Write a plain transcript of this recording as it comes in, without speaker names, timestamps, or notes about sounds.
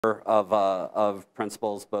Of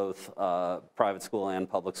principals, both private school and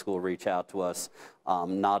public school, reach out to us,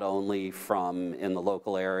 not only from in the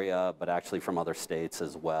local area, but actually from other states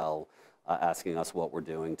as well, asking us what we're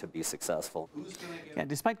doing to be successful. Yeah,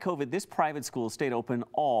 despite COVID, this private school stayed open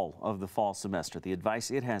all of the fall semester. The advice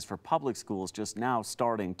it has for public schools just now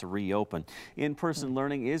starting to reopen. In-person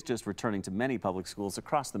learning is just returning to many public schools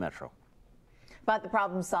across the metro. But the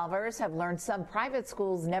problem solvers have learned some private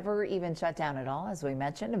schools never even shut down at all. As we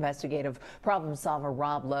mentioned, investigative problem solver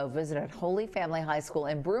Rob Lowe visited Holy Family High School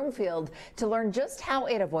in Broomfield to learn just how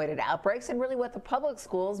it avoided outbreaks and really what the public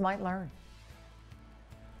schools might learn.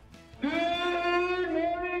 Good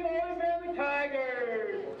morning, Holy Family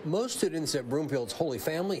Tigers! Most students at Broomfield's Holy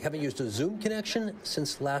Family haven't used a Zoom connection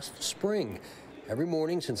since last spring. Every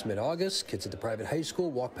morning since mid-August, kids at the private high school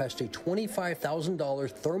walk past a $25,000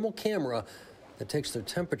 thermal camera that takes their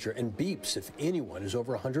temperature and beeps if anyone is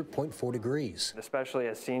over 100.4 degrees. Especially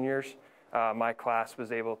as seniors, my class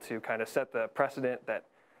was able to kind of set the precedent that,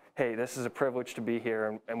 hey, this is a privilege to be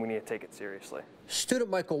here and we need to take it seriously. Student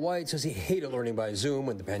Michael White says he hated learning by Zoom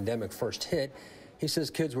when the pandemic first hit. He says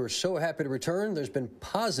kids were so happy to return, there's been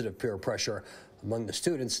positive peer pressure among the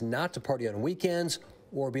students not to party on weekends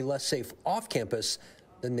or be less safe off campus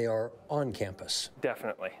than they are on campus.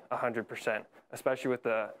 Definitely, 100%, especially with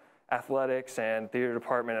the athletics and theater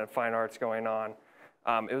department and fine arts going on.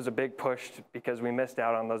 It was a big push because we missed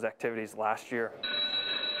out on those activities last year.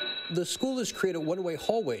 The school has created one-way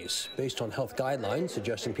hallways based on health guidelines,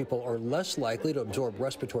 suggesting people are less likely to absorb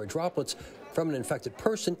respiratory droplets from an infected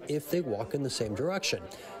person if they walk in the same direction.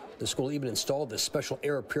 The school even installed this special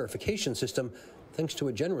air purification system thanks to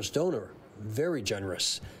a generous donor, very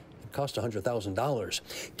generous. It cost $100,000.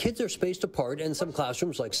 Kids are spaced apart, and some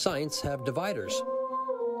classrooms, like science, have dividers.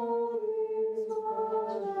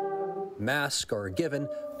 Masks are given,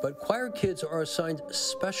 but choir kids are assigned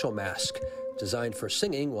special masks designed for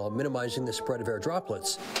singing while minimizing the spread of air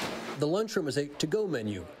droplets. The lunchroom is a to-go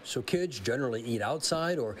menu, so kids generally eat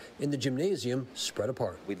outside or in the gymnasium spread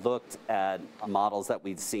apart. We looked at models that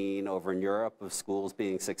we'd seen over in Europe of schools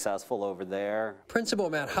being successful over there. Principal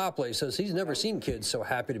Matt Hopley says he's never seen kids so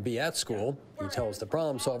happy to be at school. He tells the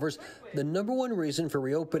problem solvers the number one reason for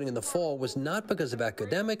reopening in the fall was not because of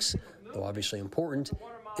academics, though obviously important.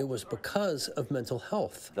 It was because of mental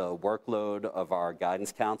health. The workload of our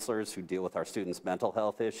guidance counselors who deal with our students' mental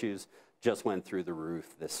health issues just went through the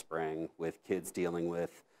roof this spring, with kids dealing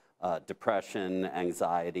with depression,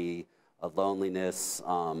 anxiety, loneliness,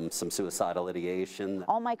 some suicidal ideation.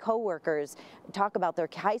 All my coworkers talk about their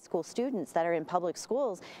high school students that are in public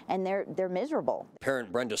schools, and they're miserable. Parent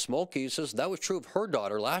Brenda Smolke says that was true of her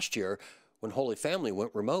daughter last year when Holy Family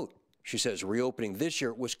went remote. She says reopening this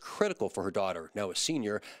year was critical for her daughter, now a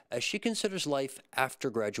senior, as she considers life after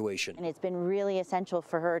graduation. And it's been really essential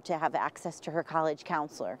for her to have access to her college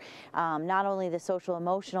counselor. Not only the social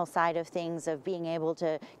emotional side of things, of being able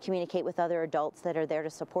to communicate with other adults that are there to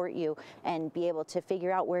support you and be able to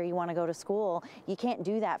figure out where you want to go to school. You can't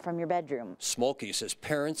do that from your bedroom. Smolke says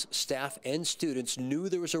parents, staff, and students knew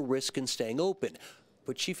there was a risk in staying open,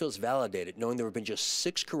 but she feels validated knowing there have been just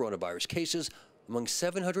 6 coronavirus cases among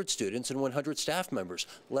 700 students and 100 staff members.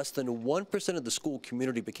 Less than 1% of the school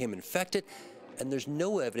community became infected, and there's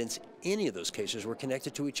no evidence any of those cases were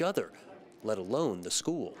connected to each other, let alone the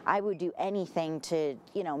school. I would do anything to,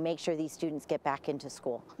 make sure these students get back into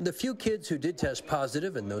school. The few kids who did test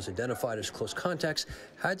positive and those identified as close contacts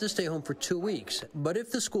had to stay home for 2 weeks. But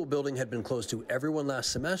if the school building had been closed to everyone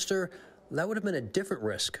last semester, that would have been a different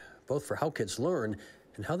risk, both for how kids learn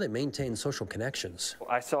and how they maintain social connections.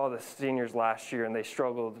 I saw the seniors last year and they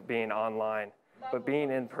struggled being online, but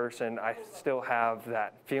being in person, I still have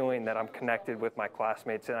that feeling that I'm connected with my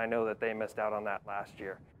classmates, and I know that they missed out on that last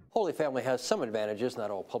year. Holy Family has some advantages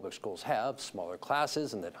not all public schools have: smaller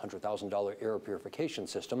classes and that $100,000 air purification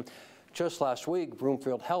system. Just last week,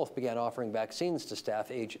 Broomfield Health began offering vaccines to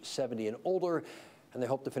staff age 70 and older, and they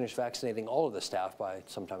hope to finish vaccinating all of the staff by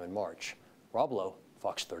sometime in March. Rob Lowe,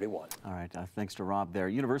 FOX 31. All right, thanks to Rob there.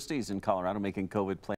 Universities in Colorado making COVID plans.